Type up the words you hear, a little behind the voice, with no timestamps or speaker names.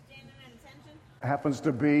happens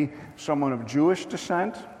to be someone of Jewish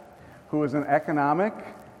descent who is an economic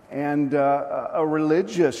and a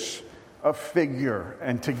religious figure.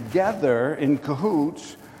 And together, in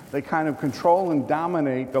cahoots, they kind of control and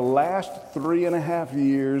dominate the last 3.5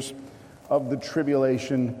 years of the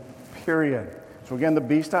tribulation period. So again, the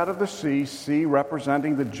beast out of the sea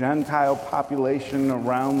representing the Gentile population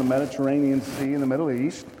around the Mediterranean Sea in the Middle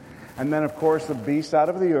East. And then, of course, the beast out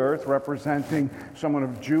of the earth representing someone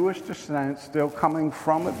of Jewish descent still coming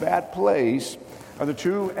from that place are the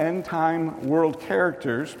two end-time world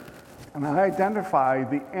characters. And I identify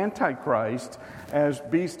the Antichrist as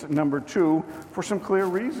beast number 2 for some clear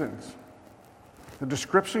reasons. The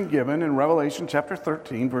description given in Revelation chapter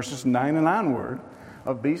 13, verses 9 and onward,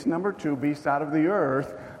 of beast number 2, beast out of the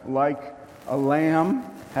earth, like a lamb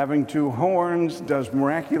having 2 horns, does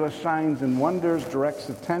miraculous signs and wonders, directs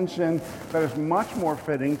attention. That is much more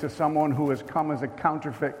fitting to someone who has come as a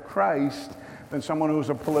counterfeit Christ than someone who is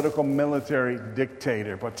a political military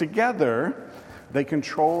dictator. But together, they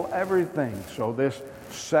control everything. So this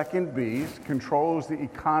second beast controls the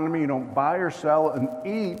economy. You don't buy or sell and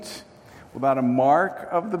eat without a mark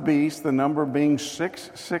of the beast, the number being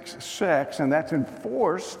 666, and that's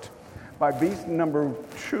enforced by beast number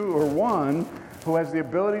 2 or 1, who has the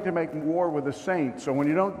ability to make war with the saints. So when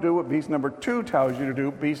you don't do what beast number 2 tells you to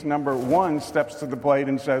do, beast number 1 steps to the plate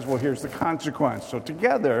and says, well, here's the consequence. So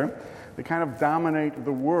together, they kind of dominate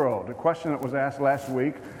the world. A question that was asked last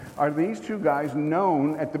week, are these two guys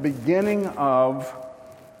known at the beginning of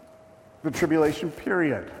the tribulation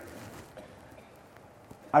period?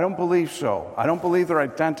 I don't believe so. I don't believe they're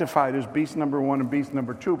identified as beast number 1 and beast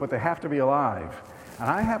number 2, but they have to be alive. And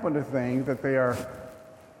I happen to think that they are...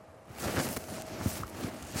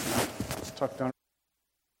 It's tucked under...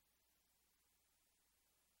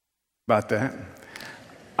 About that.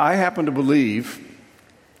 I happen to believe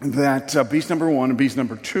that beast number 1 and beast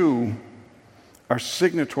number 2 are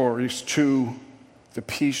signatories to the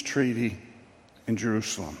peace treaty in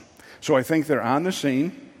Jerusalem. So I think they're on the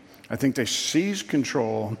scene. I think they seize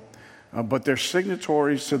control, but they're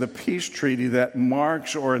signatories to the peace treaty that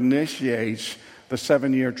marks or initiates the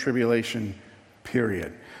 7-year tribulation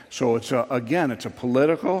period. So it's a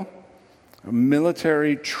political, a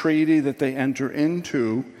military treaty that they enter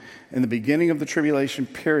into in the beginning of the tribulation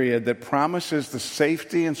period that promises the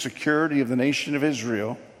safety and security of the nation of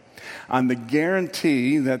Israel on the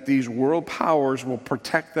guarantee that these world powers will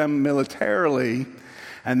protect them militarily.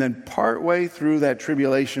 And then partway through that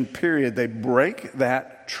tribulation period, they break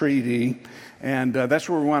that treaty, and that's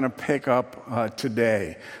where we want to pick up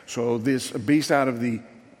today. So this beast out of the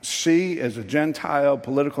sea is a Gentile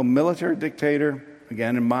political military dictator.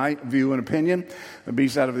 Again, in my view and opinion, the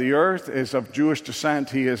beast out of the earth is of Jewish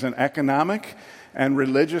descent. He is an economic and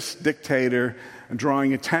religious dictator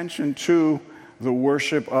drawing attention to the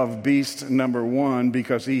worship of beast number 1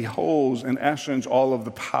 because he holds, in essence, all of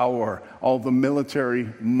the power, all the military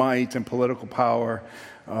might and political power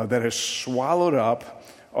that has swallowed up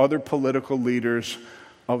other political leaders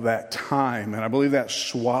of that time. And I believe that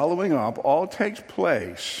swallowing up all takes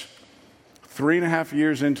place 3.5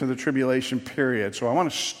 years into the tribulation period. So I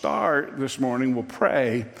want to start this morning, we'll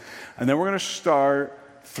pray, and then we're going to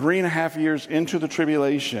start 3.5 years into the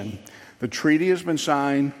tribulation. The treaty has been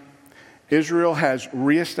signed. Israel has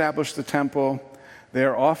reestablished the temple. They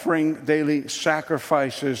are offering daily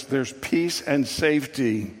sacrifices. There's peace and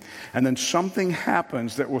safety. And then something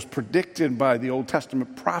happens that was predicted by the Old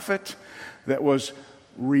Testament prophet, that was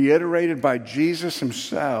reiterated by Jesus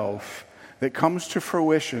himself, that comes to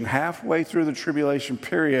fruition halfway through the tribulation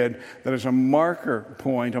period, that is a marker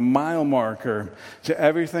point, a mile marker to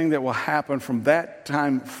everything that will happen from that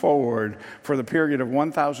time forward for the period of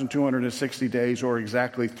 1,260 days, or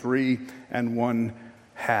exactly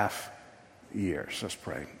 3.5 years. Let's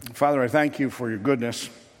pray. Father, I thank you for your goodness.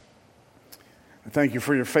 I thank you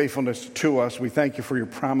for your faithfulness to us. We thank you for your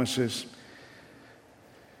promises.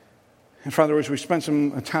 And Father, as we spend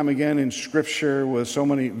some time again in Scripture with so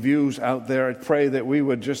many views out there, I pray that we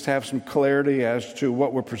would just have some clarity as to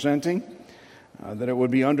what we're presenting, that it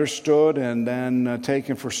would be understood and then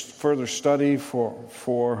taken for further study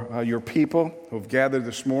for your people who have gathered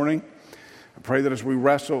this morning. I pray that as we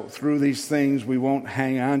wrestle through these things, we won't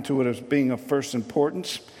hang on to it as being of first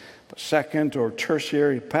importance, but second or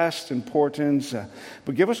tertiary best importance.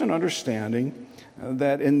 But give us an understanding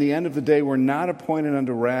that in the end of the day, we're not appointed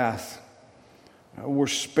unto wrath. We're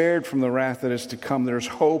spared from the wrath that is to come. There's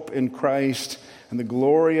hope in Christ and the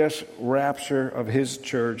glorious rapture of his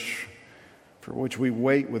church, for which we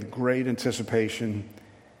wait with great anticipation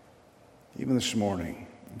even this morning.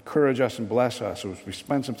 Encourage us and bless us as we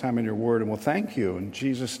spend some time in your word, and we'll thank you in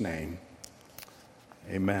Jesus' name.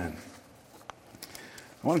 Amen.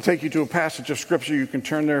 I want to take you to a passage of Scripture. You can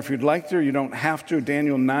turn there if you'd like to. You don't have to.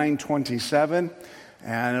 Daniel 9:27.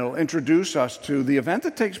 And it'll introduce us to the event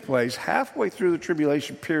that takes place halfway through the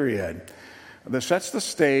tribulation period that sets the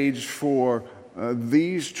stage for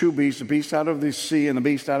these two beasts, the beast out of the sea and the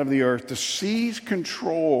beast out of the earth, to seize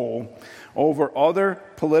control over other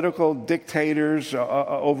political dictators,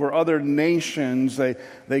 over other nations.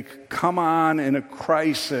 They come on in a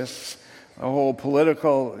crisis. The whole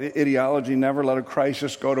political ideology, never let a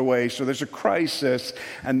crisis go to waste. So there's a crisis,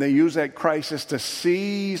 and they use that crisis to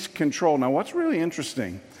seize control. Now, what's really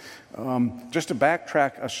interesting, just to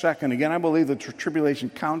backtrack a second, again, I believe the tribulation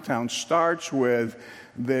countdown starts with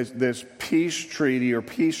this peace treaty or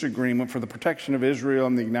peace agreement for the protection of Israel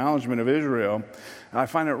and the acknowledgement of Israel. I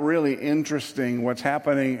find it really interesting what's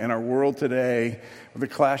happening in our world today with the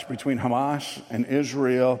clash between Hamas and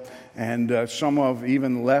Israel and some of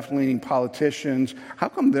even left-leaning politicians. How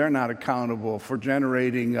come they're not accountable for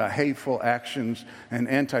generating hateful actions and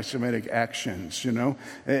anti-Semitic actions? You know,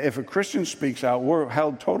 if a Christian speaks out, we're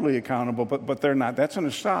held totally accountable, but they're not. That's an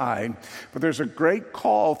aside. But there's a great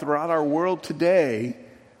call throughout our world today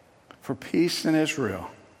for peace in Israel.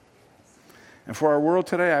 And for our world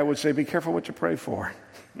today, I would say be careful what you pray for,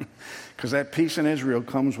 because that peace in Israel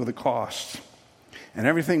comes with a cost. And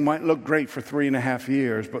everything might look great for 3.5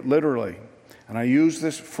 years, but literally, and I use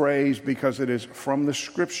this phrase because it is from the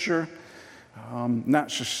Scripture,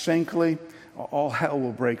 not succinctly, all hell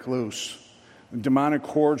will break loose. Demonic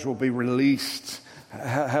cords will be released.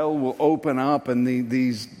 Hell will open up, and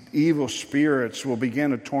these evil spirits will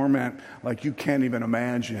begin to torment like you can't even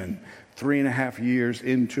imagine. 3.5 years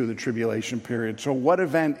into the tribulation period. So what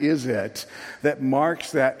event is it that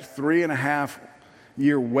marks that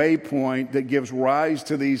 3.5-year waypoint that gives rise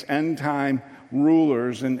to these end-time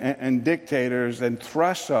rulers and dictators and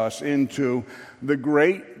thrusts us into the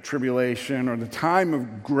Great Tribulation, or the time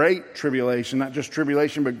of Great Tribulation, not just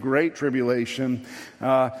tribulation, but Great Tribulation,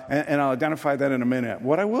 and I'll identify that in a minute.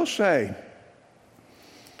 What I will say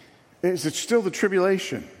is it's still the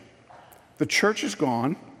tribulation. The church is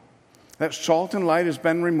gone. That salt and light has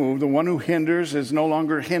been removed. The one who hinders is no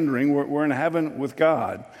longer hindering. We're in heaven with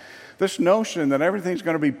God. This notion that everything's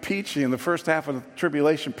going to be peachy in the first half of the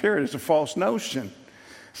tribulation period is a false notion.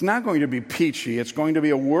 It's not going to be peachy. It's going to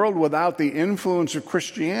be a world without the influence of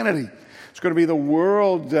Christianity. It's going to be the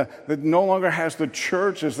world that no longer has the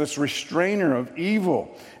church as this restrainer of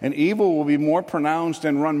evil. And evil will be more pronounced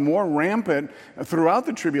and run more rampant throughout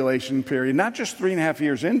the tribulation period, not just 3.5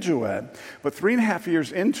 years into it, but 3.5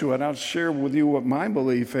 years into it, I'll share with you what my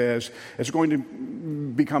belief is, it's going to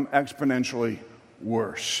become exponentially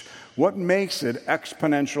worse. What makes it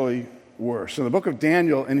exponentially worse? In the book of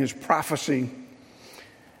Daniel, in his prophecy,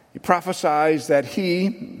 he prophesies that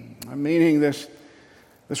he, meaning this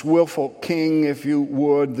willful king, if you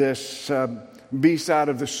would, this beast out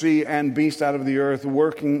of the sea and beast out of the earth,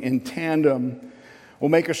 working in tandem, will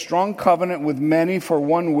make a strong covenant with many for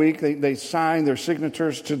 1 week. They sign their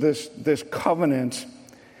signatures to this covenant.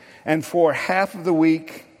 And for half of the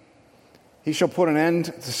week, he shall put an end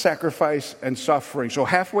to sacrifice and suffering. So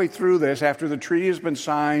halfway through this, after the treaty has been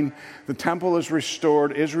signed, the temple is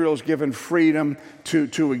restored, Israel is given freedom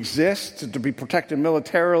to exist, to be protected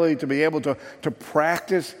militarily, to be able to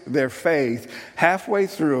practice their faith. Halfway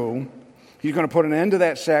through, he's going to put an end to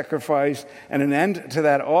that sacrifice and an end to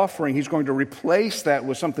that offering. He's going to replace that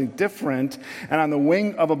with something different. And on the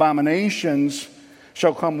wing of abominations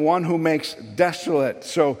shall come one who makes desolate.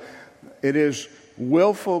 So it is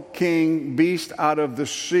willful king, beast out of the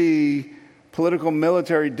sea, political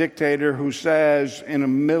military dictator who says in a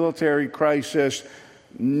military crisis,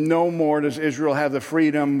 no more does Israel have the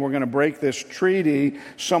freedom, we're going to break this treaty.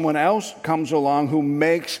 Someone else comes along who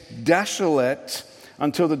makes desolate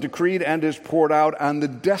until the decreed end is poured out on the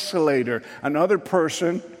desolator. Another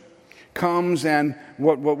person comes and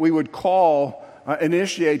what we would call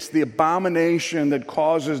initiates the abomination that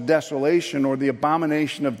causes desolation, or the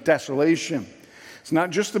abomination of desolation. It's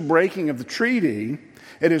not just the breaking of the treaty.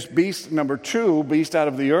 It is beast number 2, beast out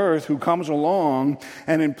of the earth, who comes along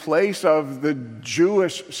and in place of the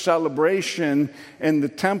Jewish celebration in the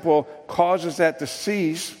temple causes that to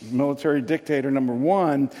cease, military dictator number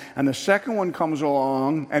 1. And the second one comes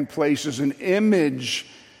along and places an image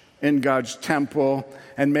in God's temple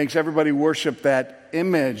and makes everybody worship that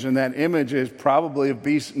image. And that image is probably of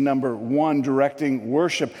beast number 1 directing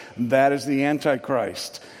worship. That is the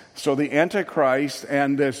Antichrist. So the Antichrist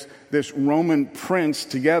and this Roman prince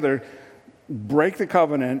together break the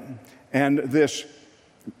covenant, and this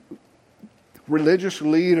religious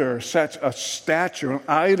leader sets a statue, an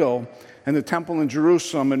idol, in the temple in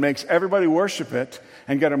Jerusalem and makes everybody worship it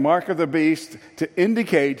and get a mark of the beast to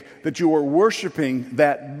indicate that you are worshiping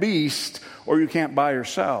that beast, or you can't buy or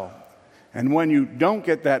sell. And when you don't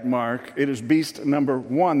get that mark, it is beast number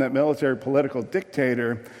one, that military political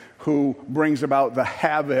dictator who brings about the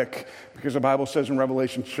havoc, because the Bible says in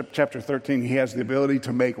Revelation chapter 13, he has the ability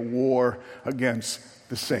to make war against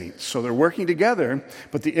the saints. So they're working together,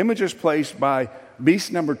 but the image is placed by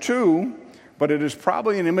beast number two, but it is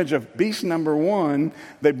probably an image of beast number one.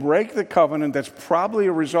 They break the covenant. That's probably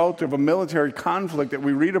a result of a military conflict that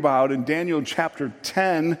we read about in Daniel chapter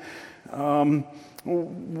 10.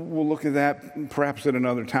 We'll look at that perhaps at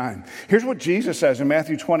another time. Here's what Jesus says in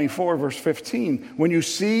Matthew 24, verse 15. When you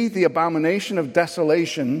see the abomination of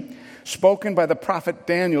desolation spoken by the prophet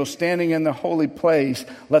Daniel standing in the holy place,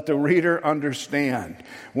 let the reader understand.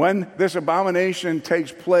 When this abomination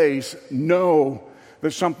takes place, know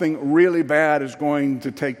that something really bad is going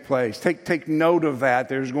to take place. Take note of that.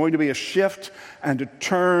 There's going to be a shift and a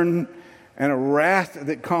turn and a wrath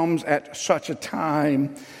that comes at such a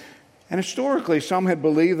time. And historically, some had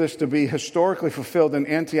believed this to be historically fulfilled in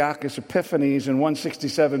Antiochus Epiphanes in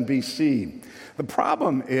 167 BC. The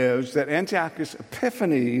problem is that Antiochus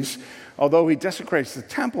Epiphanes, although he desecrates the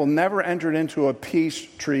temple, never entered into a peace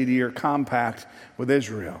treaty or compact with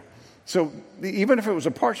Israel. So even if it was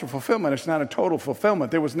a partial fulfillment, it's not a total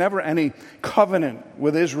fulfillment. There was never any covenant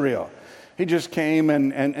with Israel. He just came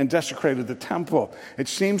and desecrated the temple. It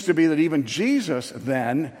seems to be that even Jesus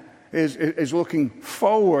then is looking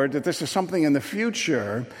forward, that this is something in the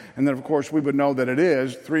future, and then of course we would know that it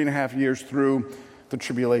is 3.5 years through the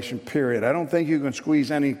tribulation period. I don't think you can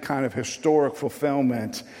squeeze any kind of historic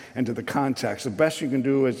fulfillment into the context. The best you can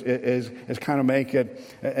do is kind of make it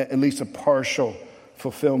at least a partial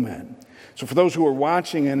fulfillment. So for those who are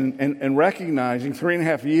watching and recognizing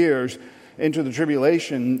 3.5 years into the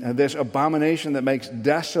tribulation, this abomination that makes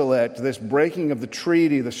desolate, this breaking of the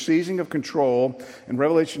treaty, the seizing of control, in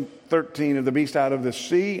Revelation 13 of the beast out of the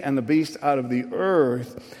sea and the beast out of the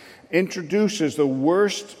earth, introduces the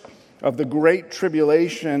worst of the great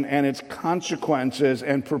tribulation and its consequences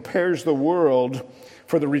and prepares the world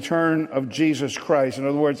for the return of Jesus Christ. In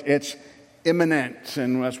other words, it's imminent,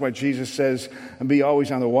 and that's why Jesus says, be always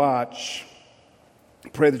on the watch.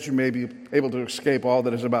 Pray that you may be able to escape all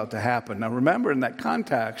that is about to happen. Now remember, in that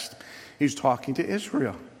context, he's talking to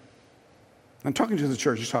Israel. I'm talking to the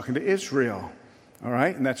church, he's talking to Israel. All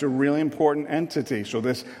right? And that's a really important entity. So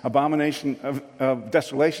this abomination of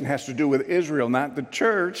desolation has to do with Israel, not the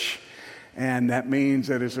church. And that means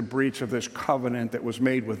that it's a breach of this covenant that was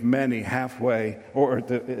made with many halfway, or at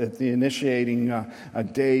the initiating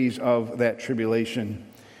days of that tribulation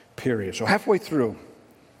period. So halfway through,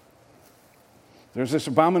 there's this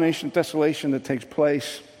abomination of desolation that takes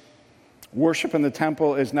place. Worship in the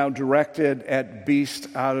temple is now directed at beast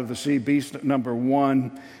out of the sea, beast number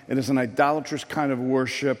one. It is an idolatrous kind of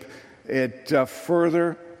worship. It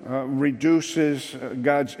further reduces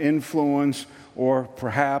God's influence, or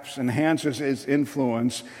perhaps enhances his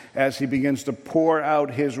influence as he begins to pour out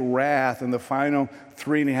his wrath in the final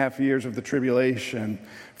 3.5 years of the tribulation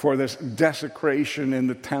for this desecration in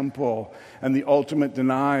the temple and the ultimate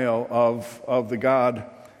denial of the God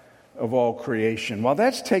of all creation. While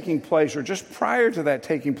that's taking place, or just prior to that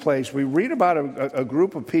taking place, we read about a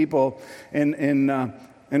group of people in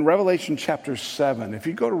Revelation chapter 7. If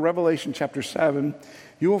you go to Revelation chapter 7,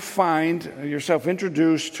 you will find yourself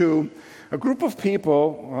introduced to a group of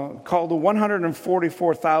people called the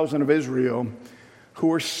 144,000 of Israel who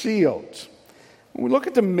were sealed. When we look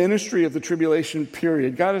at the ministry of the tribulation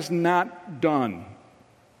period, God is not done.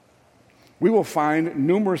 We will find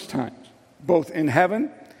numerous times, both in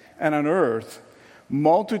heaven and on earth,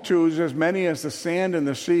 multitudes as many as the sand in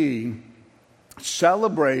the sea,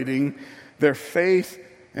 celebrating their faith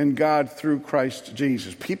in God through Christ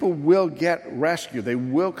Jesus. People will get rescued. They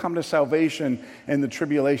will come to salvation in the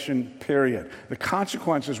tribulation period. The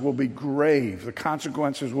consequences will be grave. The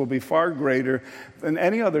consequences will be far greater than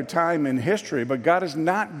any other time in history. But God is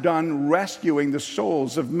not done rescuing the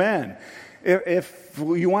souls of men. If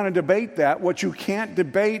you want to debate that, what you can't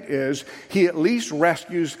debate is he at least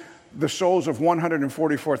rescues the souls of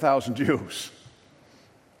 144,000 Jews.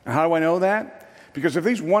 And how do I know that? Because if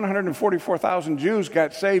these 144,000 Jews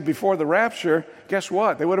got saved before the rapture, guess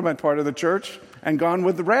what? They would have been part of the church and gone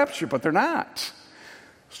with the rapture, but they're not.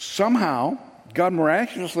 Somehow, God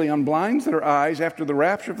miraculously unblinds their eyes after the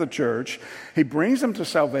rapture of the church. He brings them to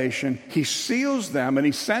salvation. He seals them, and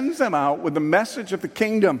he sends them out with the message of the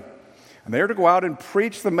kingdom. And they're to go out and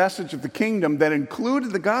preach the message of the kingdom that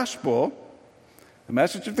included the gospel. The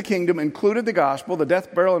message of the kingdom included the gospel, the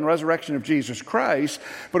death, burial, and resurrection of Jesus Christ,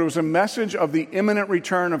 but it was a message of the imminent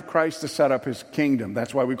return of Christ to set up his kingdom.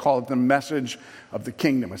 That's why we call it the message of the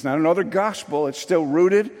kingdom. It's not another gospel. It's still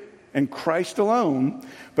rooted in Christ alone,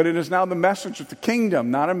 but it is now the message of the kingdom,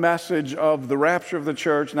 not a message of the rapture of the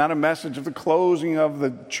church, not a message of the closing of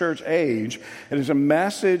the church age. It is a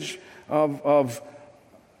message of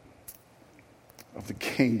the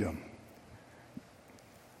kingdom.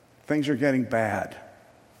 Things are getting bad.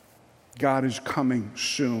 God is coming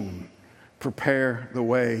soon. Prepare the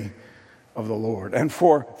way of the Lord. And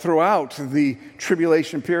throughout the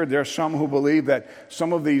tribulation period, there are some who believe that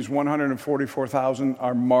some of these 144,000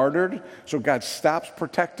 are martyred, so God stops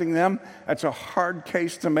protecting them. That's a hard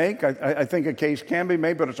case to make. I think a case can be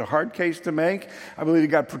made, but it's a hard case to make. I believe that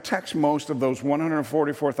God protects most of those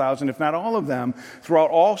 144,000, if not all of them.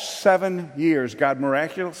 Throughout all 7 years, God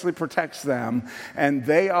miraculously protects them, and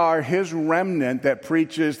they are his remnant that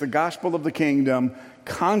preaches the gospel of the kingdom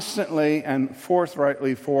constantly and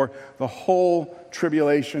forthrightly for the whole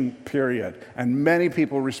tribulation period. And many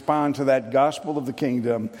people respond to that gospel of the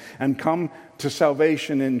kingdom and come to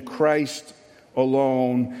salvation in Christ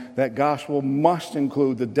alone. That gospel must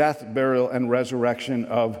include the death, burial, and resurrection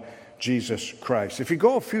of Jesus Christ. If you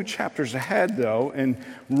go a few chapters ahead, though, in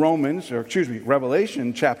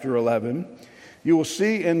Revelation chapter 11, you will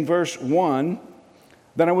see in verse 1,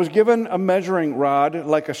 "Then I was given a measuring rod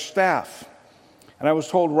like a staff, and I was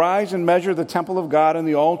told, 'Rise and measure the temple of God and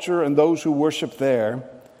the altar and those who worship there.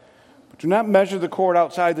 But do not measure the court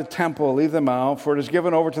outside the temple, leave them out, for it is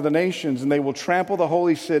given over to the nations, and they will trample the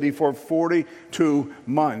holy city for 42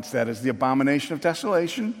 months. That is the abomination of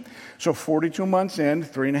desolation. So 42 months in,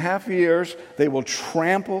 3.5 years, they will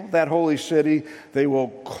trample that holy city. They will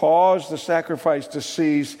cause the sacrifice to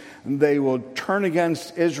cease. And they will turn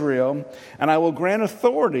against Israel. And I will grant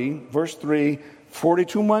authority," verse 3,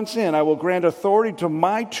 42 months in, "I will grant authority to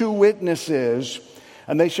my 2 witnesses,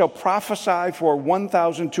 and they shall prophesy for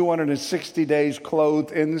 1,260 days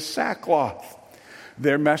clothed in sackcloth."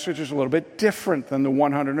 Their message is a little bit different than the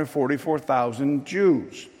 144,000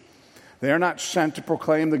 Jews. They are not sent to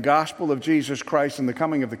proclaim the gospel of Jesus Christ and the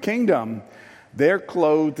coming of the kingdom. They're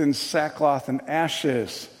clothed in sackcloth and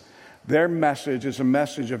ashes. Their message is a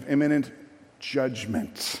message of imminent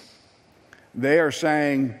judgment. They are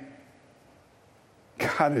saying,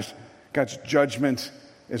 God's judgment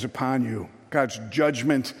is upon you. God's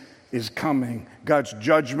judgment is coming. God's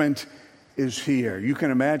judgment is here. You can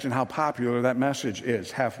imagine how popular that message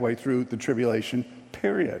is halfway through the tribulation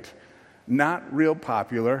period. Not real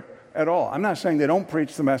popular at all. I'm not saying they don't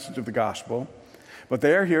preach the message of the gospel, but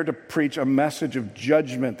they are here to preach a message of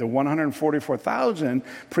judgment. The 144,000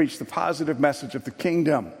 preach the positive message of the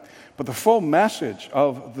kingdom. But the full message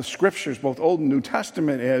of the scriptures, both Old and New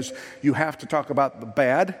Testament, is you have to talk about the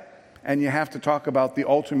bad and you have to talk about the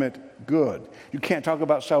ultimate good. You can't talk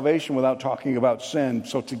about salvation without talking about sin.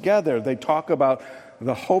 So together they talk about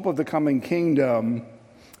the hope of the coming kingdom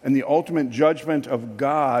and the ultimate judgment of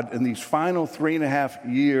God in these final 3.5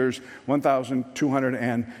 years,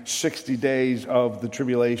 1,260 days of the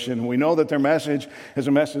tribulation. We know that their message is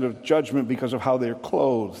a message of judgment because of how they're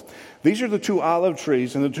clothed. These are the 2 olive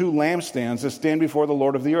trees and the 2 lampstands that stand before the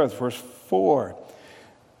Lord of the earth. Verse 4,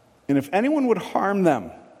 "And if anyone would harm them,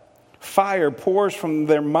 fire pours from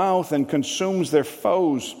their mouth and consumes their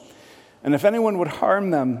foes. And if anyone would harm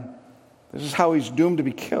them, this is how he's doomed to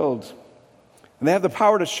be killed. And they have the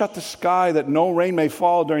power to shut the sky that no rain may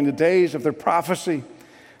fall during the days of their prophecy.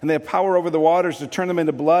 And they have power over the waters to turn them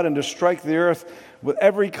into blood and to strike the earth with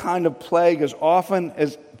every kind of plague as often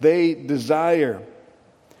as they desire.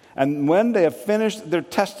 And when they have finished their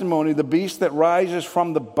testimony, the beast that rises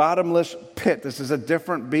from the bottomless pit," this is a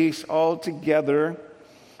different beast altogether,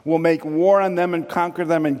 "will make war on them and conquer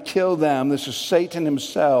them and kill them." This is Satan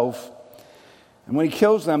himself. "And when he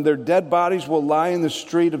kills them, their dead bodies will lie in the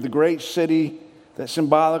street of the great city that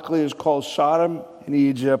symbolically is called Sodom in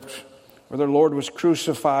Egypt, where their Lord was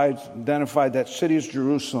crucified, identified. That city is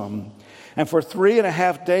Jerusalem. And for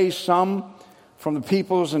 3.5 days, some from the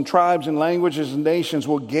peoples and tribes and languages and nations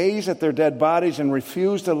will gaze at their dead bodies and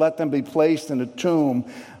refuse to let them be placed in a tomb,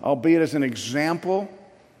 albeit as an example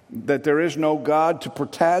that there is no God to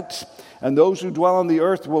protect. And those who dwell on the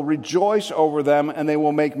earth will rejoice over them, and they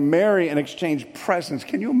will make merry and exchange presents."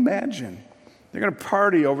 Can you imagine? They're going to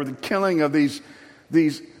party over the killing of these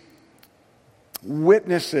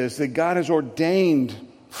witnesses that God has ordained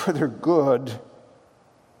for their good,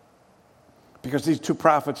 because these 2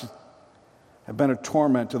 prophets have been a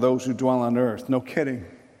torment to those who dwell on earth. No kidding.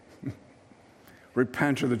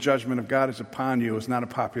 Repent, or the judgment of God is upon you is not a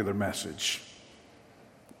popular message.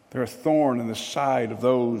 They're a thorn in the side of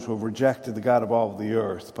those who have rejected the God of all the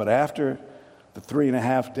earth. But after the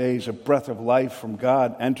 3.5 days, a breath of life from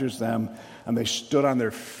God enters them, and they stood on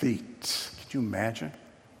their feet. Could you imagine?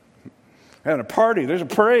 They're having a party. There's a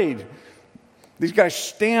parade. These guys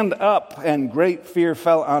stand up, and great fear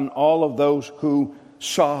fell on all of those who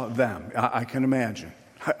saw them. I can imagine.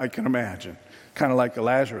 I can imagine. Kind of like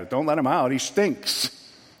Lazarus. Don't let him out. He stinks.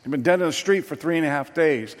 He's been dead in the street for 3.5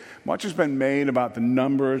 days. Much has been made about the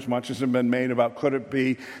numbers. Much has been made about could it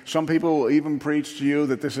be. Some people will even preach to you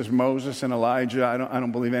that this is Moses and Elijah. I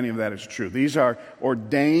don't believe any of that is true. These are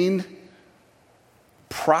ordained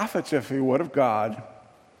prophets, if you would, of God,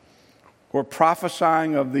 who are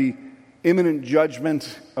prophesying of the imminent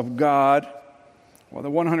judgment of God. Well, the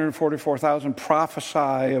 144,000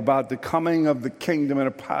 prophesy about the coming of the kingdom in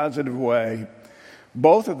a positive way.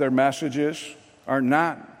 Both of their messages are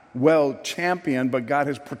not well championed, but God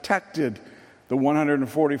has protected the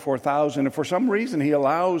 144,000. And for some reason, he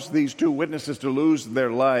allows these two witnesses to lose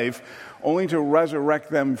their life, only to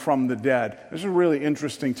resurrect them from the dead. This is really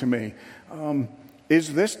interesting to me.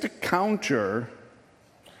 Is this the counter,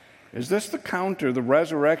 the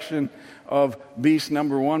resurrection of beast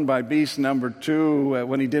number 1 by beast number 2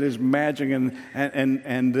 when he did his magic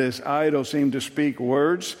and this idol seemed to speak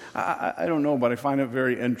words? I don't know, but I find it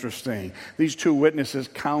very interesting. These two witnesses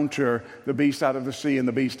counter the beast out of the sea and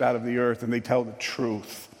the beast out of the earth, and they tell the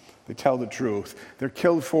truth. They tell the truth. They're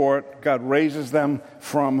killed for it. God raises them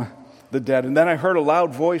from the dead. And then I heard a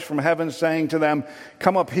loud voice from heaven saying to them,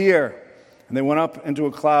 "Come up here." And they went up into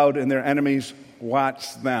a cloud, and their enemies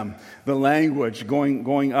watched them. The language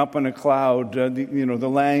going up in a cloud, the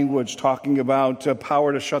language talking about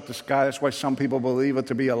power to shut the sky. That's why some people believe it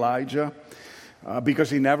to be Elijah, because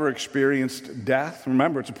he never experienced death.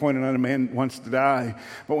 Remember, it's appointed on a man once to die.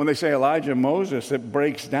 But when they say Elijah, Moses, it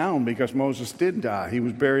breaks down because Moses did die. He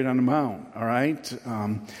was buried on the mount, all right?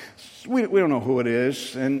 We don't know who it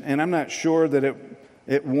is, and I'm not sure that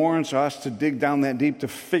it warrants us to dig down that deep to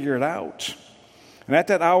figure it out. And at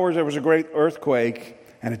that hour, there was a great earthquake,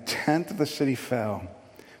 and 1/10 of the city fell.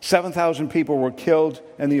 7,000 people were killed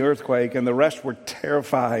in the earthquake, and the rest were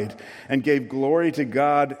terrified and gave glory to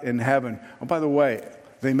God in heaven. Oh, by the way,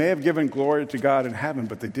 they may have given glory to God in heaven,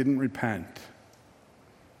 but they didn't repent.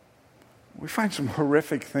 We find some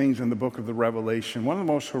horrific things in the book of the Revelation. One of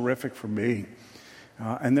the most horrific for me,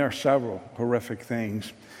 and there are several horrific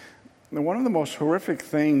things. And one of the most horrific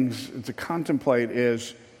things to contemplate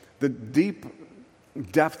is the deep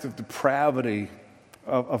depth of depravity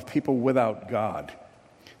of people without God.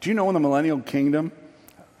 Do you know in the millennial kingdom,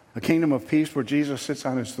 a kingdom of peace where Jesus sits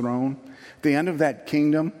on his throne, at the end of that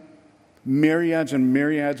kingdom, myriads and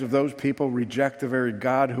myriads of those people reject the very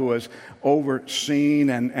God who has overseen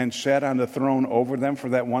and sat on the throne over them for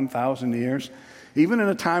that 1,000 years? Even in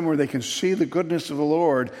a time where they can see the goodness of the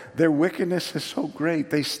Lord, their wickedness is so great,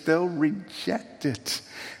 they still reject it.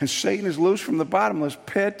 And Satan is loose from the bottomless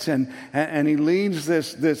pit, and he leads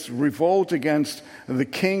this revolt against the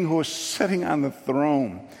king who is sitting on the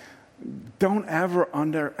throne. Don't ever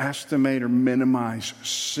underestimate or minimize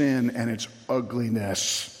sin and its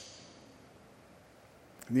ugliness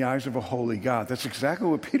in the eyes of a holy God. That's exactly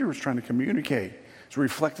what Peter was trying to communicate. It's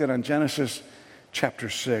reflected on Genesis chapter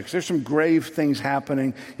 6. There's some grave things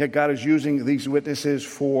happening, yet God is using these witnesses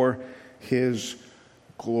for his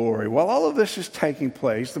glory. While all of this is taking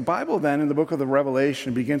place, the Bible then in the book of the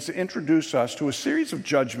Revelation begins to introduce us to a series of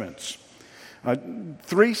judgments.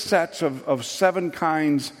 3 sets of 7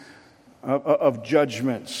 kinds of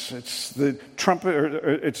judgments. It's the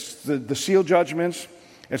trumpet, it's the seal judgments,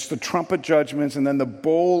 it's the trumpet judgments, and then the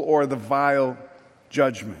bowl or the vial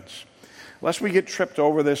judgments. Lest we get tripped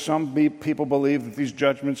over this, some people believe that these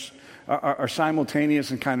judgments are simultaneous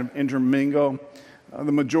and kind of intermingle.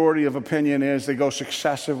 The majority of opinion is they go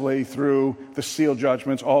successively through the seal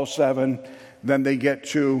judgments, all 7. Then they get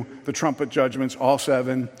to the trumpet judgments, all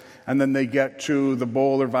 7. And then they get to the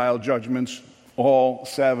bowl or vial judgments, all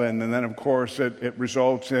 7. And then, of course, it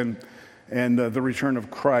results in the return of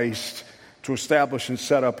Christ to establish and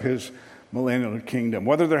set up his millennial kingdom.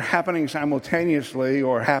 Whether they're happening simultaneously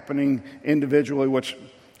or happening individually, which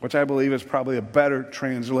I believe is probably a better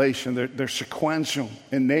translation, they're sequential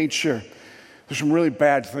in nature. There's some really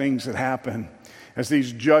bad things that happen as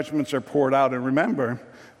these judgments are poured out. And remember,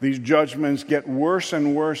 these judgments get worse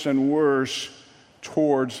and worse and worse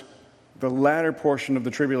towards the latter portion of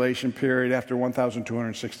the tribulation period after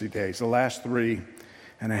 1,260 days, the last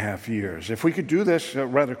 3.5 years. If we could do this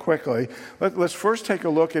rather quickly, let's first take a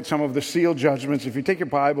look at some of the seal judgments. If you take your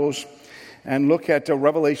Bibles and look at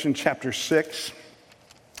Revelation chapter 6.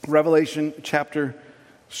 Revelation chapter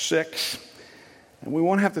 6. And we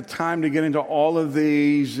won't have the time to get into all of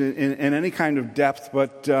these in any kind of depth,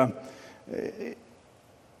 but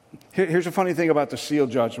here's a funny thing about the seal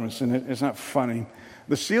judgments, and it's not funny.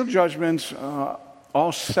 The seal judgments,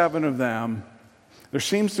 all 7 of them, there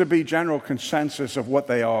seems to be general consensus of what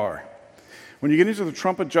they are. When you get into the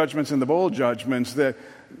trumpet judgments and the bowl judgments, the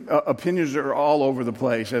opinions are all over the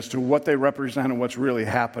place as to what they represent and what's really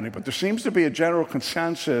happening. But there seems to be a general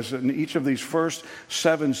consensus in each of these first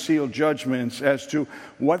 7 seal judgments as to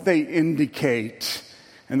what they indicate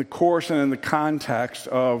in the course and in the context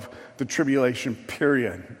of the tribulation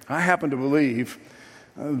period. I happen to believe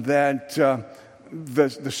that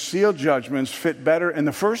the seal judgments fit better in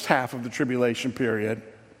the first half of the tribulation period.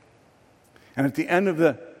 And at the end of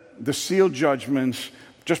the seal judgments,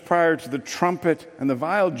 just prior to the trumpet and the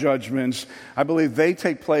vial judgments, I believe they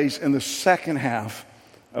take place in the second half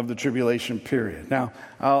of the tribulation period. Now,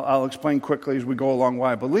 I'll explain quickly as we go along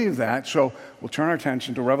why I believe that. So we'll turn our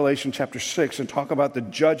attention to Revelation chapter 6 and talk about the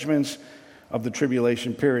judgments of the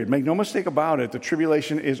tribulation period. Make no mistake about it, the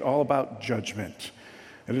tribulation is all about judgment.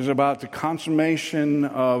 It is about the consummation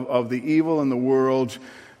of the evil in the world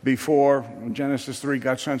before, in Genesis 3,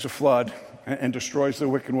 God sends a flood and destroys the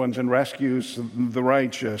wicked ones and rescues the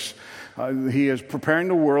righteous. He is preparing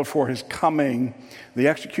the world for his coming, the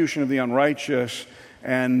execution of the unrighteous,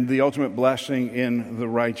 and the ultimate blessing in the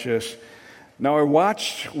righteous. Now I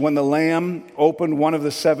watched when the Lamb opened one of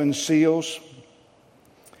the 7 seals,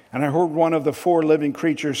 and I heard one of the 4 living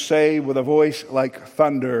creatures say with a voice like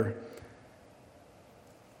thunder,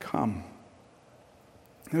 "Come."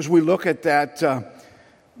 As we look at that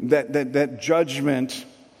judgment,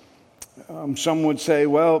 some would say,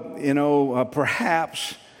 well,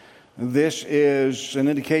 perhaps this is an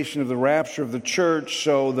indication of the rapture of the church.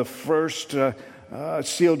 So the first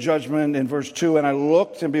seal judgment in verse 2, and I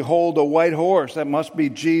looked and behold a white horse. That must be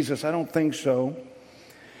Jesus. I don't think so.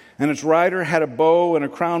 And its rider had a bow, and a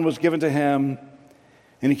crown was given to him,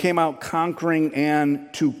 and he came out conquering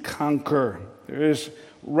and to conquer. There is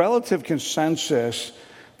relative consensus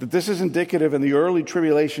that this is indicative in the early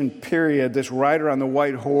tribulation period, this rider on the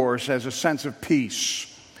white horse has a sense of peace.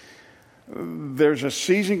 There's a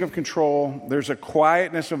seizing of control. There's a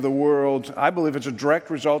quietness of the world. I believe it's a direct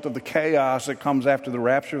result of the chaos that comes after the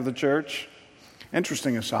rapture of the church.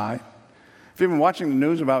 Interesting aside. Have you been watching the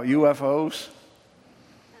news about UFOs?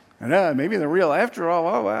 And maybe they're real after all.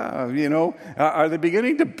 Oh, wow. Are they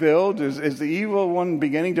beginning to build? Is the evil one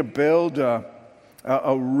beginning to build a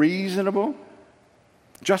reasonable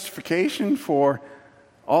justification for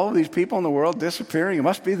all of these people in the world disappearing? It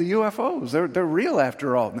must be the UFOs. They're real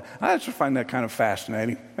after all. I just find that kind of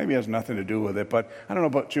fascinating. Maybe it has nothing to do with it, but I don't know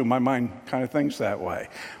about you. My mind kind of thinks that way.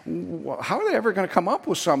 How are they ever going to come up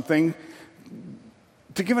with something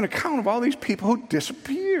to give an account of all these people who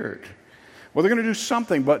disappeared? Well, they're going to do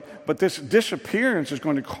something, but this disappearance is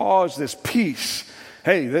going to cause this peace.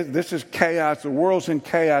 Hey, this is chaos. The world's in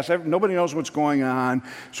chaos. Nobody knows what's going on.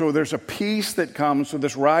 So there's a peace that comes. So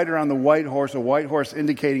this rider on the white horse, a white horse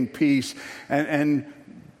indicating peace, and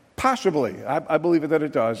possibly, I believe that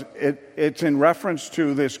it does. It's in reference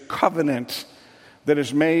to this covenant that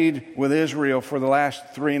is made with Israel for the first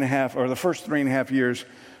 3.5 years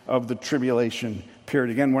of the tribulation period.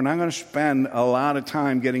 Again, we're not going to spend a lot of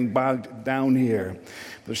time getting bogged down here.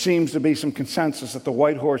 There seems to be some consensus that the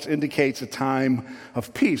white horse indicates a time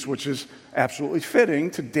of peace, which is absolutely fitting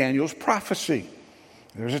to Daniel's prophecy.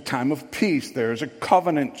 There's a time of peace. There's a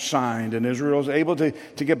covenant signed, and Israel is able to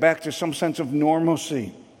get back to some sense of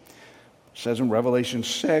normalcy. It says in Revelation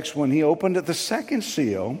 6, when he opened the second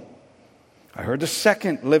seal, I heard the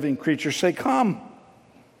second living creature say, "Come."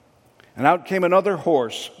 And out came another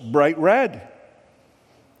horse, bright red.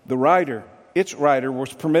 Its rider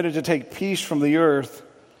was permitted to take peace from the earth,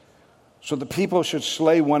 so the people should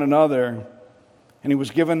slay one another, and he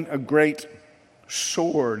was given a great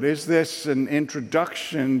sword. Is this an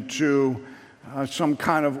introduction to some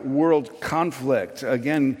kind of world conflict?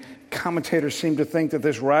 Again, commentators seem to think that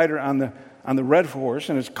this rider on the red horse,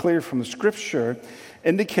 and it's clear from the scripture,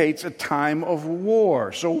 indicates a time of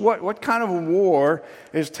war. So what kind of war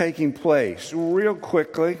is taking place? Real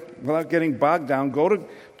quickly, without getting bogged down, go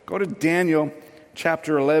to Daniel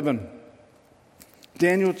chapter 11.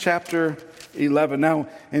 Daniel chapter 11. Now,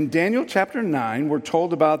 in Daniel chapter 9, we're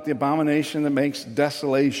told about the abomination that makes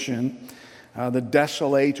desolation, the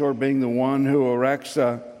desolator being the one who erects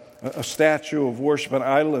a statue of worship, an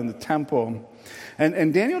idol in the temple.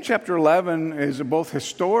 And Daniel chapter 11 is a both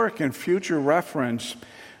historic and future reference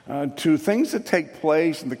to things that take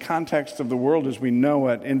place in the context of the world as we know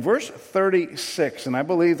it. In verse 36, and I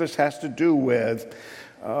believe this has to do with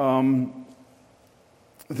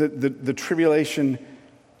the tribulation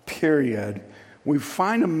period, we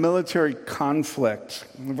find a military conflict.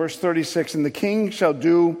 In verse 36, and the king shall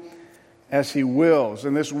do as he wills.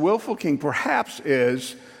 And this willful king perhaps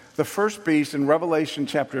is the first beast in Revelation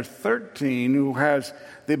chapter 13 who has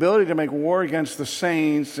the ability to make war against the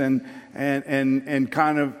saints and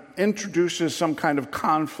kind of introduces some kind of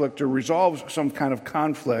conflict or resolves some kind of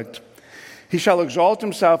conflict. He shall exalt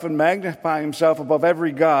himself and magnify himself above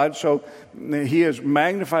every god. So he is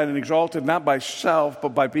magnified and exalted not by self, but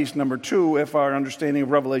by beast number 2, if our understanding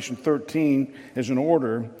of Revelation 13 is in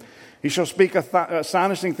order. He shall speak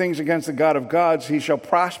astonishing things against the God of gods. He shall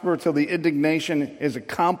prosper till the indignation is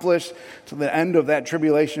accomplished, to the end of that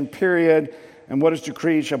tribulation period. And what is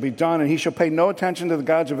decreed shall be done. And he shall pay no attention to the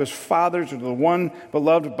gods of his fathers or to the one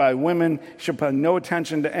beloved by women. He shall pay no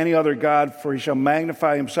attention to any other god, for he shall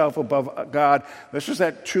magnify himself above God. This is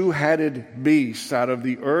that two-headed beast out of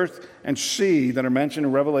the earth and sea that are mentioned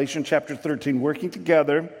in Revelation chapter 13, working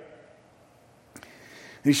together.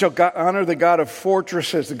 He shall honor the God of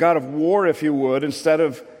fortresses, the God of war, if you would, instead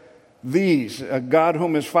of these. A God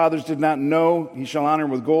whom his fathers did not know, he shall honor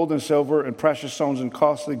with gold and silver and precious stones and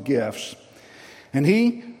costly gifts. And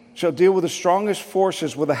he shall deal with the strongest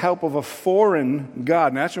forces with the help of a foreign god.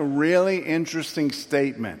 And that's a really interesting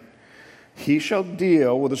statement. He shall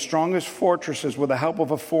deal with the strongest fortresses with the help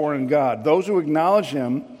of a foreign god. Those who acknowledge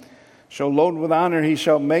him shall load with honor. He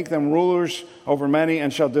shall make them rulers over many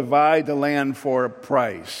and shall divide the land for a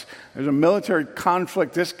price. There's a military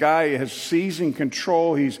conflict. This guy is seizing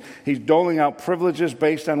control. He's doling out privileges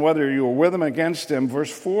based on whether you are with him or against him.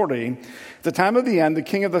 Verse 40, at the time of the end, the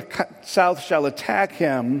king of the south shall attack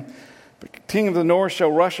him. The king of the north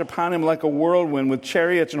shall rush upon him like a whirlwind with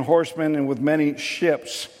chariots and horsemen and with many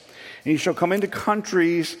ships. And he shall come into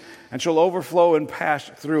countries and shall overflow and pass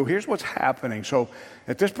through. Here's what's happening. So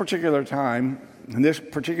at this particular time, in this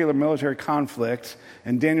particular military conflict,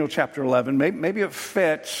 in Daniel chapter 11, maybe it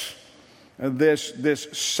fits this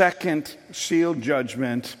second sealed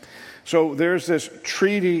judgment. So there's this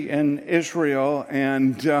treaty in Israel,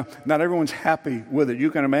 and not everyone's happy with it. You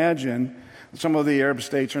can imagine some of the Arab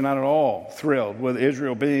states are not at all thrilled with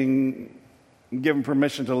Israel being given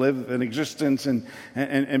permission to live in existence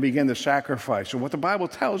and begin the sacrifice. So what the Bible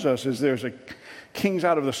tells us is there's kings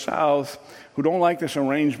out of the south who don't like this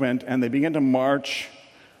arrangement, and they begin to march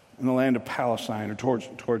in the land of Palestine or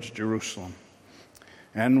towards Jerusalem.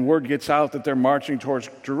 And word gets out that they're marching towards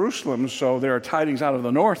Jerusalem, so there are tidings out of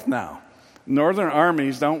the north now. Northern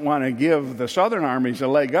armies don't want to give the southern armies a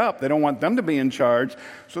leg up. They don't want them to be in charge,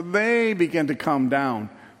 so they begin to come down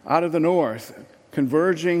out of the north,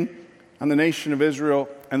 converging on the nation of Israel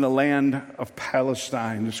and the land of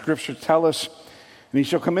Palestine. The scriptures tell us, and he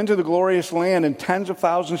shall come into the glorious land, and tens of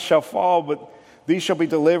thousands shall fall, but these shall be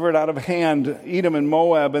delivered out of hand, Edom and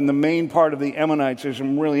Moab and the main part of the Ammonites. There's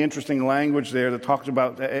some really interesting language there that talks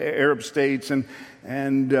about Arab states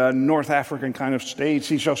and North African kind of states.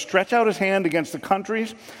 He shall stretch out his hand against the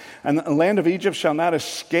countries, and the land of Egypt shall not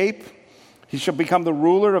escape. He shall become the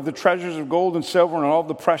ruler of the treasures of gold and silver and all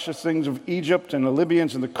the precious things of Egypt and the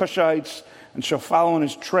Libyans and the Cushites, and shall follow in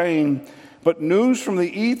his train. But news from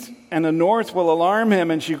the east and the north will alarm him,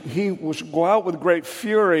 and he will go out with great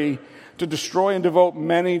fury to destroy and devote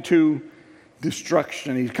many to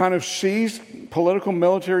destruction. He kind of seized political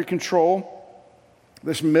military control,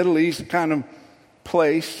 this Middle East kind of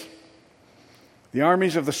place. The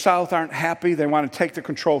armies of the south aren't happy. They want to take the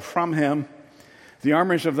control from him. The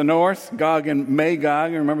armies of the north, Gog and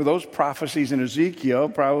Magog, remember those prophecies in Ezekiel,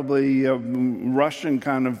 probably Russian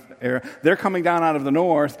kind of era. They're coming down out of the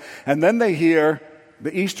north, and then they hear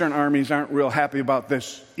the eastern armies aren't real happy about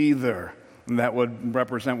this either. And that would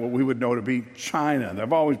represent what we would know to be China. There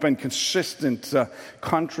have always been consistent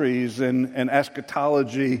countries in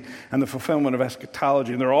eschatology and the fulfillment of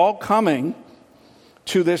eschatology. And they're all coming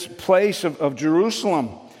to this place of Jerusalem.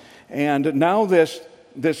 And now this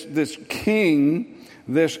king,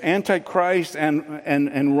 this Antichrist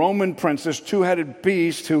and Roman prince, this two-headed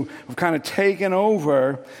beast who have kind of taken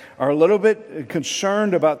over, are a little bit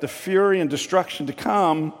concerned about the fury and destruction to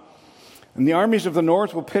come. And the armies of the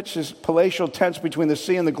north will pitch his palatial tents between the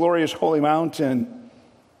sea and the glorious holy mountain.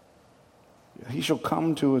 He shall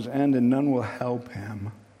come to his end, and none will help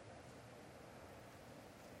him.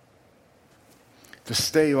 To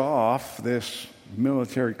stave off this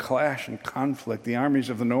military clash and conflict, the armies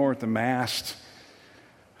of the north amassed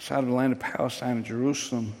outside of the land of Palestine and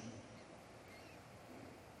Jerusalem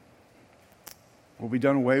will be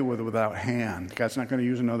done away with without hand. God's not going to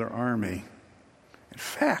use another army. In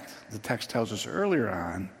fact, the text tells us earlier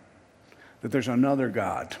on that there's another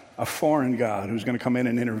God, a foreign God who's going to come in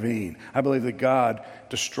and intervene. I believe that God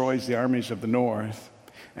destroys the armies of the north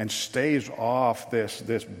and staves off this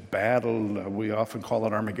battle. We often call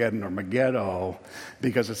it Armageddon or Megiddo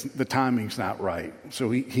because the timing's not right. So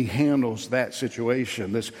he handles that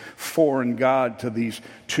situation, this foreign God to these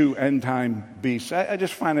two end-time beasts. I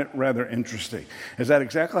just find it rather interesting. Is that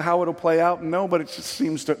exactly how it'll play out? No, but it just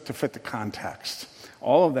seems to fit the context.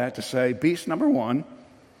 All of that to say,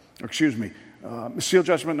 seal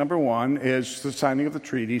judgment number 1 is the signing of the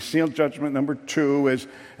treaty. Seal judgment number 2 is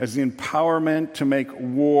the empowerment to make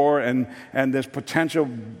war and this potential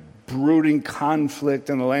brooding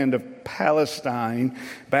conflict in the land of Palestine.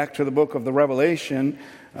 Back to the book of the Revelation,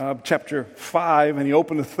 chapter 5, and he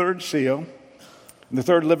opened the third seal. And the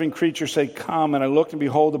third living creature said, "Come." And I looked, and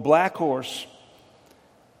behold, a black horse.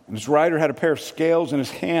 And his rider had a pair of scales in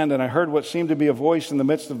his hand, and I heard what seemed to be a voice in the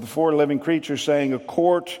midst of the four living creatures saying, "A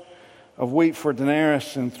quart of wheat for a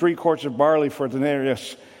denarius, and 3 quarts of barley for a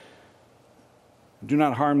denarius. Do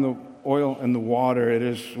not harm the oil and the water." It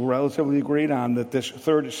is relatively agreed on that this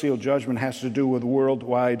third seal judgment has to do with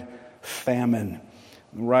worldwide famine.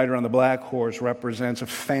 The rider on the black horse represents a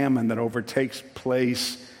famine that overtakes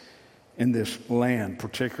place in this land,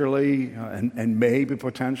 particularly and maybe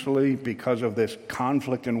potentially because of this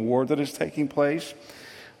conflict and war that is taking place.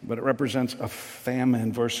 But it represents a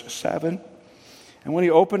famine. Verse 7. And when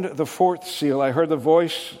he opened the fourth seal, I heard the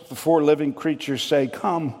voice of the 4 living creatures say,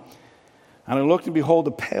 "Come." And I looked, and behold,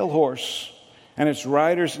 a pale horse, and its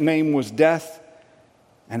rider's name was Death,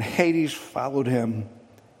 and Hades followed him.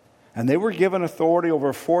 And they were given authority over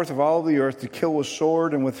a fourth of all of the earth to kill with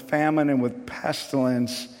sword and with famine and with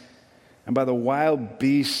pestilence and by the wild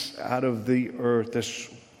beasts out of the earth. This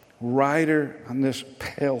rider on this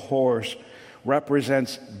pale horse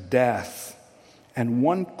represents death, and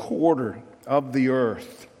 1/4 of the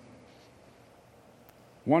earth,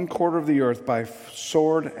 1/4 of the earth by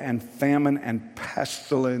sword and famine and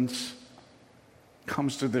pestilence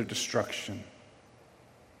comes to their destruction.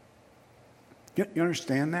 You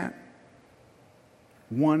understand that?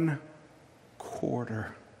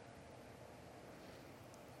 1/4.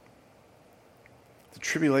 The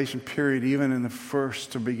tribulation period, even in the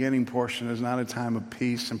first or beginning portion, is not a time of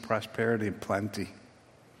peace and prosperity and plenty.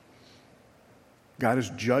 God is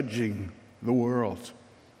judging the world.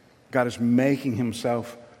 God is making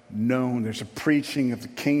himself known. There's a preaching of the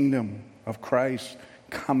kingdom of Christ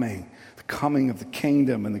coming, the coming of the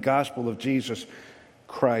kingdom and the gospel of Jesus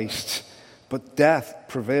Christ. But death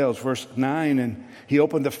prevails. Verse 9, and he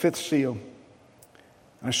opened the 5th seal.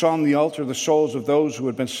 And I saw on the altar the souls of those who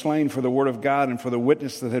had been slain for the word of God and for the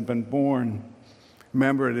witness that had been borne.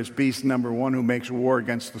 Remember, it is beast number 1 who makes war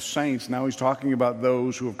against the saints. Now he's talking about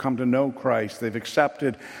those who have come to know Christ. They've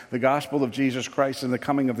accepted the gospel of Jesus Christ and the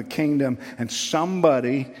coming of the kingdom, and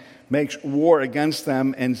somebody makes war against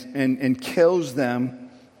them and kills them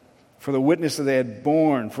for the witness that they had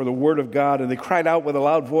borne, for the word of God. And they cried out with a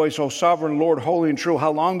loud voice, "O sovereign Lord, holy and true,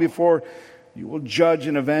 how long before you will judge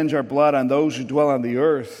and avenge our blood on those who dwell on the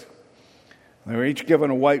earth?" They were each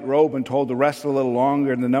given a white robe and told to rest a little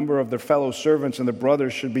longer, and the number of their fellow servants and their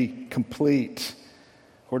brothers should be complete,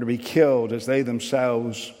 or to be killed as they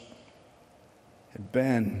themselves had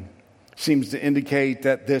been. Seems to indicate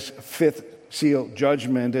that this 5th seal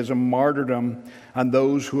judgment is a martyrdom on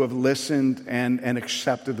those who have listened and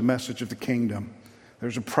accepted the message of the kingdom.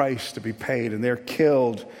 There's a price to be paid, and they're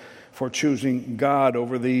killed for choosing God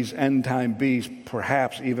over these end-time beasts,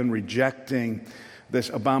 perhaps even rejecting this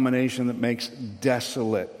abomination that makes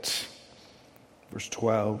desolate. Verse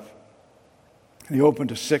 12. And he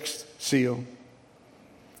opened a 6th seal.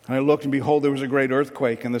 And I looked, and behold, there was a great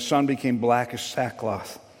earthquake, and the sun became black as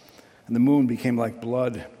sackcloth, and the moon became like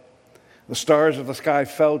blood. The stars of the sky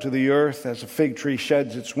fell to the earth as a fig tree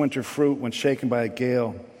sheds its winter fruit when shaken by a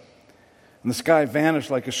gale. And the sky vanished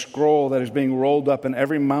like a scroll that is being rolled up, and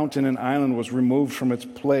every mountain and island was removed from its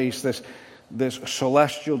place. This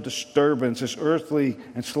celestial disturbance, this earthly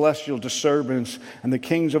and celestial disturbance, and the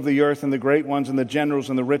kings of the earth and the great ones and the generals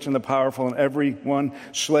and the rich and the powerful and every one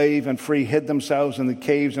slave and free hid themselves in the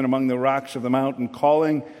caves and among the rocks of the mountain,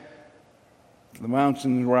 calling the mountains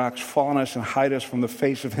and rocks, fall on us and hide us from the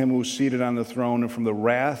face of him who is seated on the throne and from the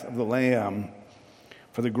wrath of the Lamb.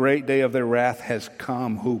 For the great day of their wrath has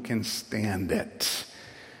come. Who can stand it?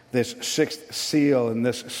 This 6th seal and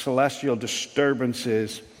this celestial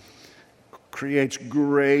disturbances creates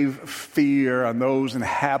grave fear on those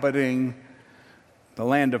inhabiting the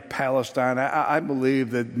land of Palestine. I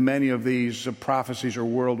believe that many of these prophecies are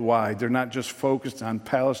worldwide. They're not just focused on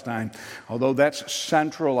Palestine. Although that's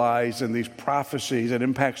centralized in these prophecies, it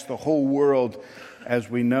impacts the whole world as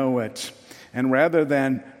we know it. And rather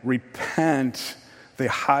than repent, they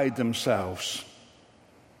hide themselves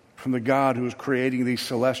from the God who is creating these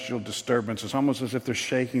celestial disturbances, almost as if they're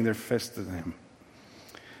shaking their fist at him.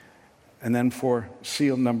 And then for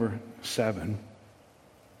seal number 7,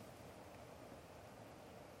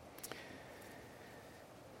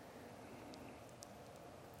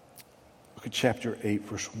 look at chapter 8,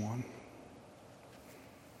 verse 1.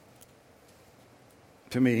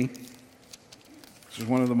 To me, this is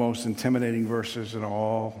one of the most intimidating verses in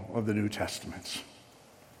all of the New Testaments.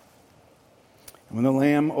 When the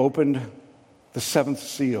Lamb opened the 7th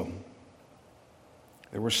seal,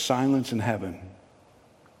 there was silence in heaven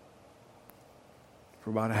for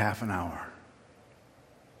about a half an hour.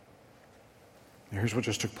 And here's what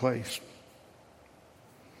just took place.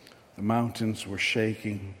 The mountains were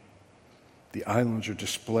shaking. The islands are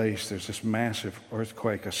displaced. There's this massive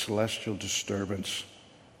earthquake, a celestial disturbance.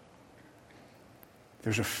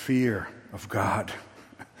 There's a fear of God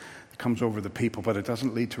that comes over the people, but it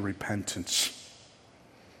doesn't lead to repentance.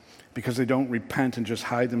 Because they don't repent and just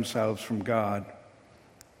hide themselves from God,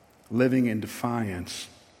 living in defiance.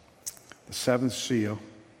 The 7th seal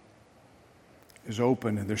is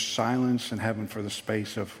open, and there's silence in heaven for the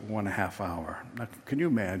space of 1.5 hours. Now, can you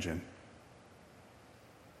imagine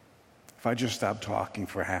if I just stopped talking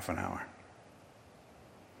for half an hour?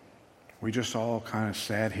 We just all kind of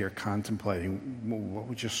sat here contemplating what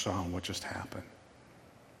we just saw and what just happened.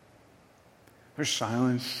 There's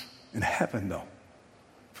silence in heaven, though,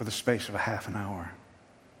 for the space of a half an hour.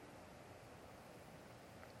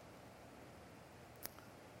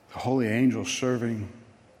 The holy angels serving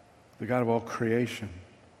the God of all creation.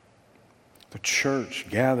 The church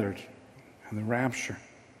gathered in the rapture.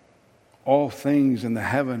 All things in the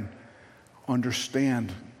heaven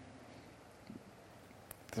understand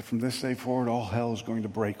that from this day forward, all hell is going to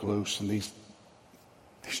break loose, and these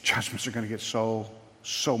judgments are going to get so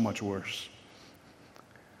much worse.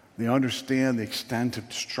 They understand the extent of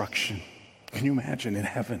destruction. Can you imagine in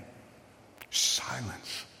heaven?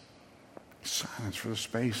 Silence. Silence for the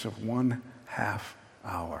space of 1/2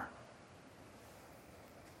 hour.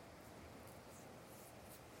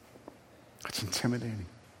 It's intimidating.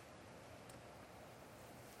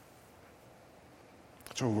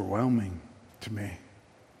 It's overwhelming to me.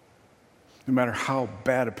 No matter how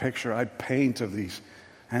bad a picture I paint of these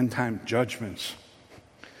end-time judgments,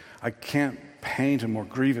 I can't paint a more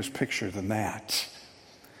grievous picture than that.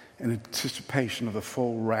 In anticipation of the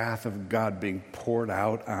full wrath of God being poured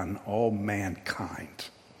out on all mankind.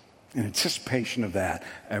 In anticipation of that,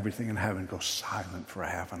 everything in heaven goes silent for a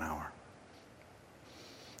half an hour.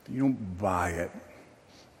 You don't buy it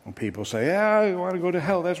when people say, yeah, I want to go to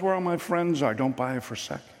hell. That's where all my friends are. Don't buy it for a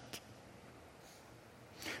second.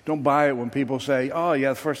 Don't buy it when people say, oh, yeah,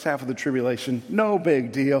 the first half of the tribulation, no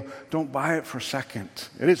big deal. Don't buy it for a second.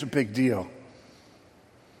 It is a big deal.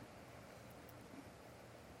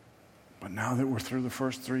 But now that we're through the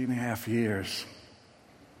first 3.5 years,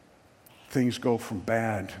 things go from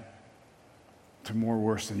bad to more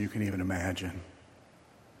worse than you can even imagine.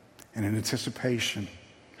 And in anticipation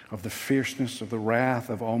of the fierceness of the wrath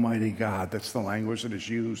of Almighty God, that's the language that is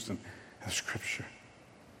used in the Scripture.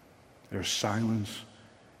 There's silence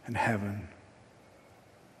in heaven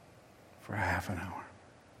for a half an hour.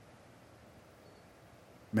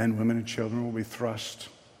 Men, women, and children will be thrust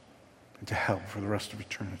into hell for the rest of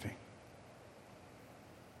eternity.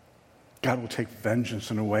 God will take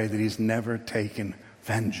vengeance in a way that he's never taken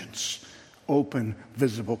vengeance. Open,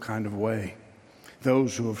 visible kind of way.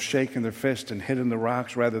 Those who have shaken their fist and hidden the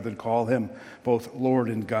rocks rather than call him both Lord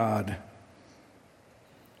and God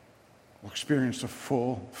will experience the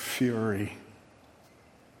full fury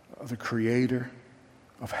of the Creator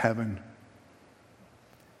of heaven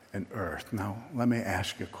and earth. Now, let me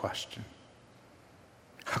ask you a question.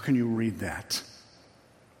 How can you read that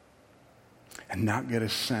and not get a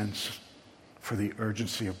sense for the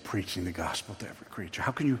urgency of preaching the gospel to every creature?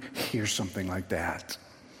 How can you hear something like that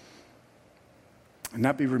and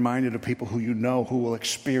not be reminded of people who you know who will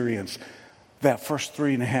experience that first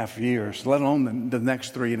 3.5 years, let alone the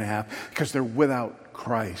next 3.5, because they're without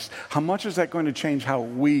Christ? How much is that going to change how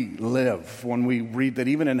we live when we read that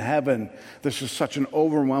even in heaven, this is such an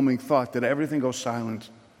overwhelming thought that everything goes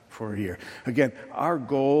silent for a year? Again, our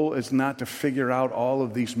goal is not to figure out all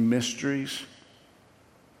of these mysteries.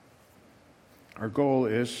 Our goal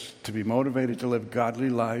is to be motivated to live godly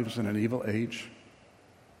lives in an evil age.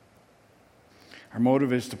 Our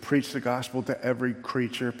motive is to preach the gospel to every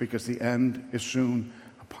creature because the end is soon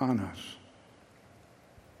upon us.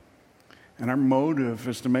 And our motive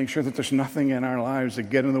is to make sure that there's nothing in our lives that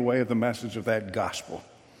get in the way of the message of that gospel.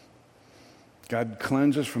 God,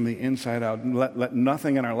 cleanse us from the inside out. And let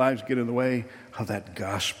nothing in our lives get in the way of that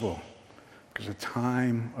gospel. Because a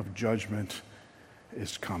time of judgment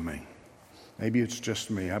is coming. Maybe it's just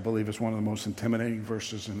me. I believe it's one of the most intimidating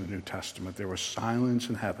verses in the New Testament. There was silence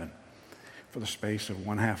in heaven for the space of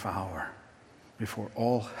 1/2 hour before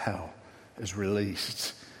all hell is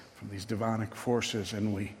released from these demonic forces,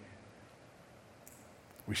 and we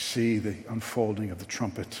see the unfolding of the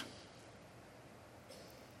trumpet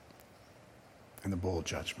and the bowl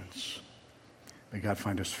judgments. May God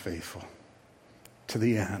find us faithful to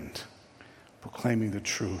the end, proclaiming the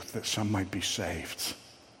truth that some might be saved.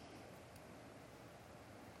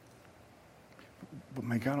 But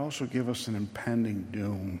may God also give us an impending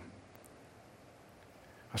doom,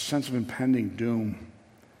 a sense of impending doom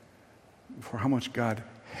for how much God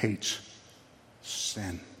hates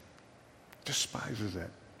sin, despises it.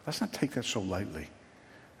 Let's not take that so lightly.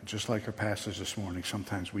 And just like our passage this morning,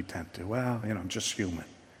 sometimes we tend to, I'm just human.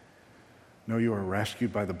 No, you are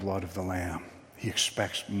rescued by the blood of the Lamb. He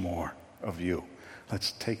expects more of you.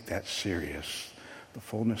 Let's take that serious. The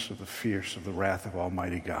fullness of the fierce of the wrath of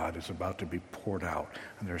Almighty God is about to be poured out,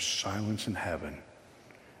 and there's silence in heaven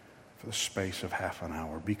for the space of 1/2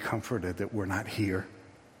 hour. Be comforted that we're not here.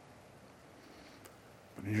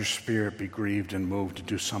 But in your spirit, be grieved and moved to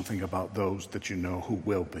do something about those that you know who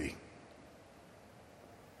will be.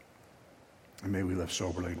 And may we live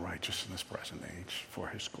soberly and righteous in this present age for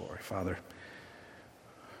his glory. Father,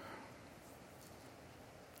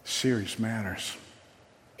 serious matters.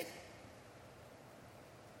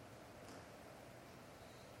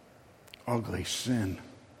 Ugly sin.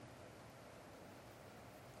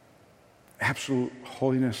 Absolute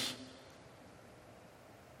holiness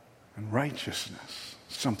and righteousness.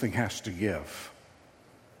 Something has to give.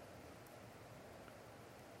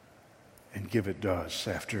 And give it does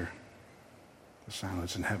after the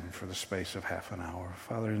silence in heaven for the space of 1/2 hour.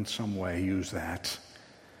 Father, in some way, use that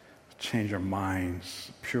to change our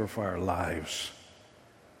minds, purify our lives,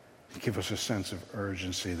 give us a sense of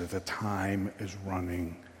urgency that the time is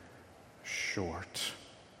running short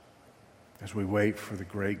as we wait for the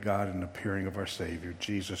great God and appearing of our Savior,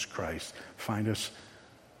 Jesus Christ. Find us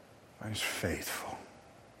faithful.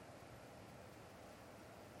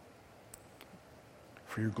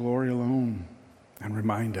 For your glory alone. And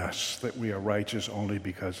remind us that we are righteous only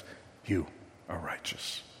because you are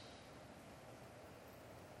righteous.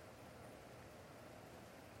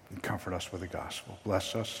 And comfort us with the gospel.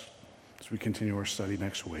 Bless us as we continue our study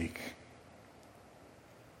next week.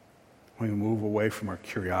 When we move away from our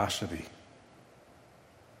curiosity,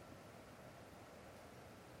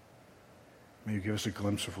 may you give us a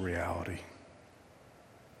glimpse of reality.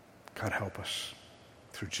 God, help us.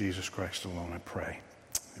 Through Jesus Christ alone, I pray.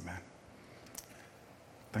 Amen.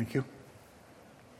 Thank you.